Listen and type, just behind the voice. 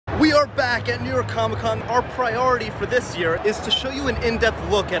are back at New York Comic Con. Our priority for this year is to show you an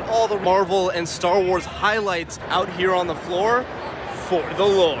in-depth look at all the Marvel and Star Wars highlights out here on the floor for the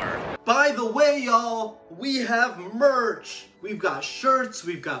lore. By the way, y'all, we have merch. We've got shirts,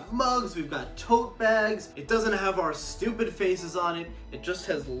 we've got mugs, we've got tote bags. It doesn't have our stupid faces on it. It just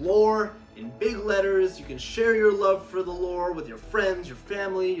has lore in big letters. You can share your love for the lore with your friends, your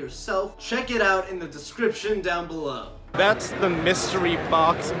family, yourself. Check it out in the description down below. That's the mystery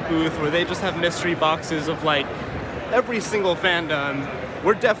box booth where they just have mystery boxes of like every single fandom.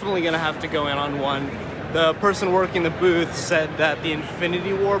 We're definitely gonna have to go in on one. The person working the booth said that the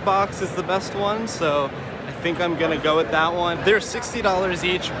Infinity War box is the best one, so I think I'm gonna go with that one. They're $60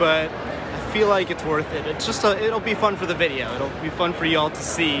 each, but I feel like it's worth it. It's just it'll be fun for the video. It'll be fun for y'all to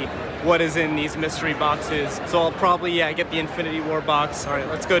see what is in these mystery boxes. So I'll probably, get the Infinity War box. All right,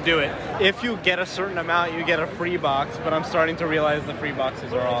 let's go do it. If you get a certain amount, you get a free box, but I'm starting to realize the free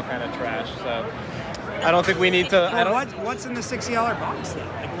boxes are all kind of trash, so I don't think we need to. What's in the $60 box though?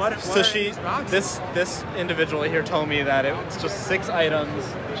 Like what so this individual here told me that it's just 6 items.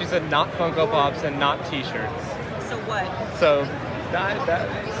 She said not Funko Pops and not T-shirts. So what? So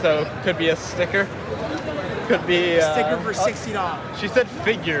so could be a sticker. Could be a sticker for $60. She said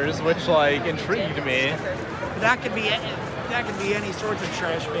figures, which like intrigued me. That could be any sorts of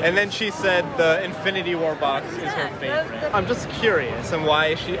trash figures. And then she said the Infinity War box is her favorite. I'm just curious, and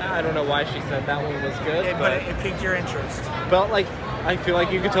I don't know why she said that one was good. But it piqued your interest. But like, I feel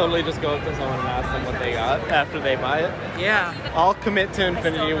like you could totally just go up to someone and ask them what they got after they buy it. Yeah. I'll commit to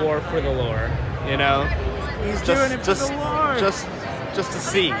Infinity War for the lore, you know? He's doing it for the lore. Just to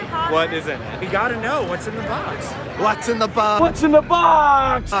see what is in it. We gotta know what's in the box. What's in the box? What's in the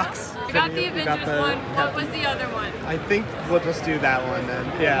box? I got the Avengers one. What was the other one? I think we'll just do that one then.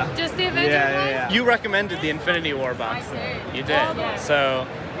 Yeah. Just the Avengers one? Yeah. You recommended the Infinity War box. You did. So,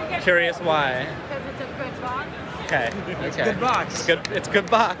 curious why. Because it's a good box. Okay. It's a good box. It's a good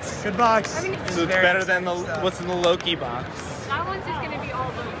box. Good box. So it's better than what's in the Loki box. That one's just gonna be all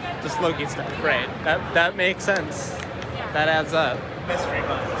Loki. Just Loki stuff, right? That makes sense. Yeah. That adds up. Mystery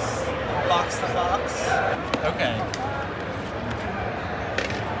box. Box to box. Okay.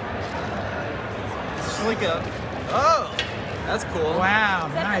 It's just like oh, that's cool. Wow,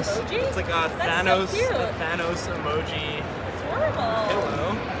 nice. It's like a Thanos, so cute. a Thanos emoji. Adorable.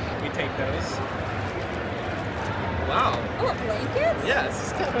 Hello. We take those. Wow. Oh, a blanket? Yeah, this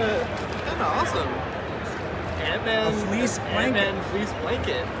is kind of awesome. Ant-Man, A fleece blanket. Ant-Man fleece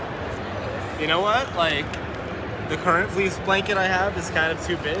blanket. You know what? Like, the current fleece blanket I have is kind of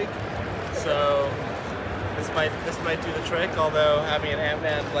too big, so this might do the trick. Although having an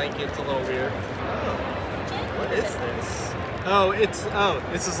Ant-Man blanket's a little weird. Oh, what is this?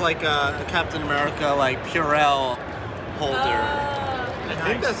 This is like a Captain America like Purell holder. I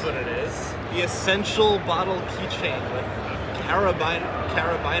think that's what it is. The essential bottle keychain with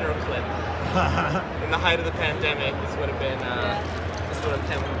carabiner clip. In the height of the pandemic, this would have been. This would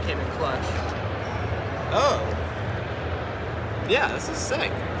have came in clutch. Oh. Yeah, this is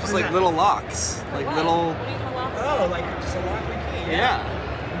sick. Just like little locks. Like little... Oh, like just a lock and key. Yeah.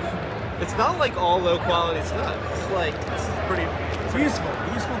 It's not like all low quality stuff. It's like, this is pretty...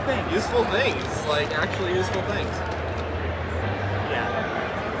 Useful things. Useful things. Like actually useful things. Yeah.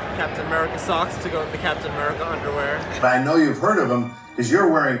 Captain America socks to go with the Captain America underwear. But I know you've heard of them because you're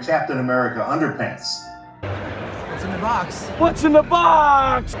wearing Captain America underpants. What's in the box? What's in the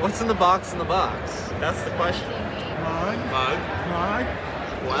box? What's in the box in the box? That's the question. Mug.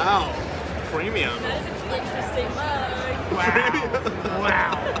 Wow. Premium. That is an interesting mug.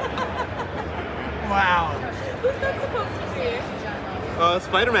 Wow. Who's that supposed to be?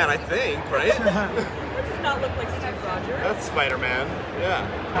 Spider-Man, I think, right? That does not look like Steve Rogers. That's Spider-Man,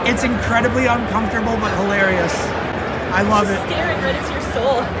 yeah. It's incredibly uncomfortable but hilarious. I love it. Staring right into your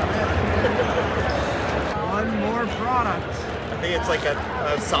soul. One more product. I think it's like a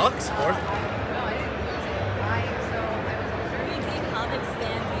socks more. 3D comic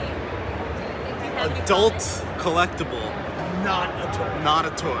standee. Adult collectible. Not a toy. Not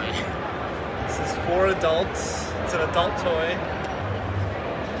a toy. This is for adults. It's an adult toy.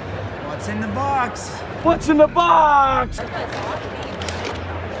 What's in the box? What's in the box? What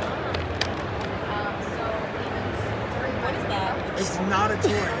is that? It's not a toy.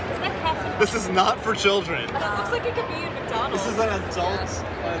 Is that Captain? This is not for children. That looks like it could be in McDonald's. This is an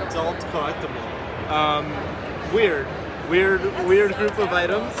adult collectible. Weird group of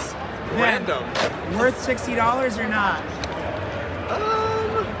items. Random. Worth $60 or not?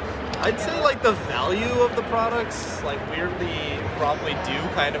 I'd say like the value of the products, like weirdly, probably do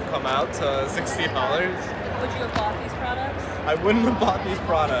kind of come out to $60. Would you have bought these products? I wouldn't have bought these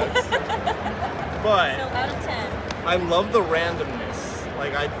products. But So out of 10. I love the randomness.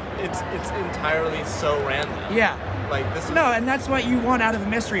 Like it's entirely so random. Yeah. Like this is, No, and that's what you want out of a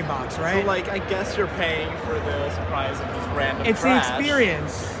mystery box, right? so like I guess you're paying for the surprise of just random It's trash. the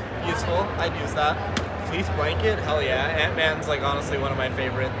experience. Useful. I'd use that. Fleece blanket, hell yeah. Ant-Man's like honestly one of my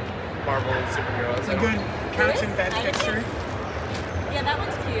favorite Marvel superheroes. It's a good couch and bed I think- fixture. Yeah, that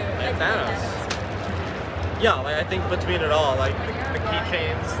one's cute. And I Thanos. think Thanos. Yeah, like I think between it all, like the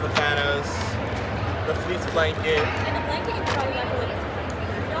keychains, the Thanos, the fleece blanket. And the blanket you probably got for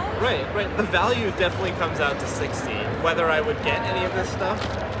like $3. Right. The value definitely comes out to 60. Whether I would get any of this stuff,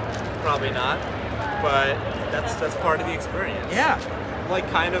 probably not. But that's part of the experience. Yeah. Like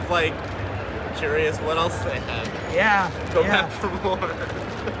kind of like curious what else they had. Yeah. Go yeah. back for more.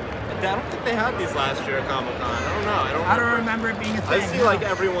 I don't think they had these last year at Comic Con. I don't know. I don't remember it being a thing. I see no. like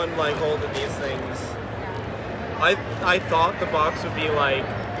everyone like holding these things. I thought the box would be like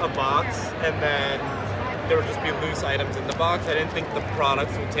a box and then there would just be loose items in the box. I didn't think the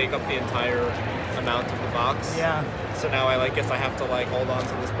products would take up the entire amount of the box. Yeah. So now I guess I have to like hold on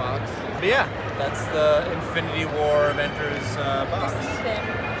to this box. But yeah, that's the Infinity War Avengers box.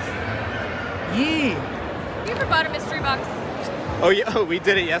 Yee. Have you ever bought a mystery box? Oh yeah, we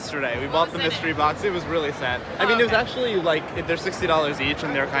did it yesterday. We bought was the in it? mystery box. It was really sad. I Oh, mean, it was okay. actually like they're $60 each,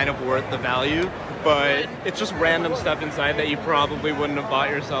 and they're kind of worth the value. But it's just random stuff inside that you probably wouldn't have bought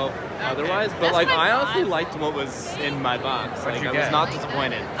yourself otherwise. But That's like, what I I honestly thought. liked what was in my box. Like, you I get? was not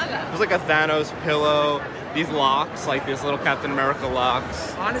disappointed. Okay. It was like a Thanos pillow, these locks, like these little Captain America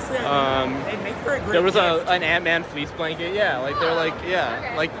locks. Honestly, they make for a great There was gift. an Ant-Man fleece blanket. Yeah, like they're like, yeah,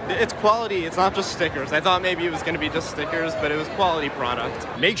 Okay. like it's quality. It's not just stickers. I thought maybe it was going to be just stickers, but it was quality product.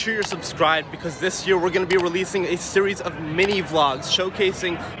 Make sure you're subscribed because this year we're going to be releasing a series of mini vlogs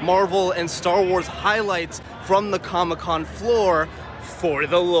showcasing Marvel and Star Wars highlights from the Comic-Con floor for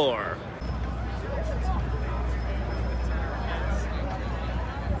the lore.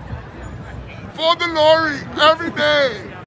 For the lorry every day.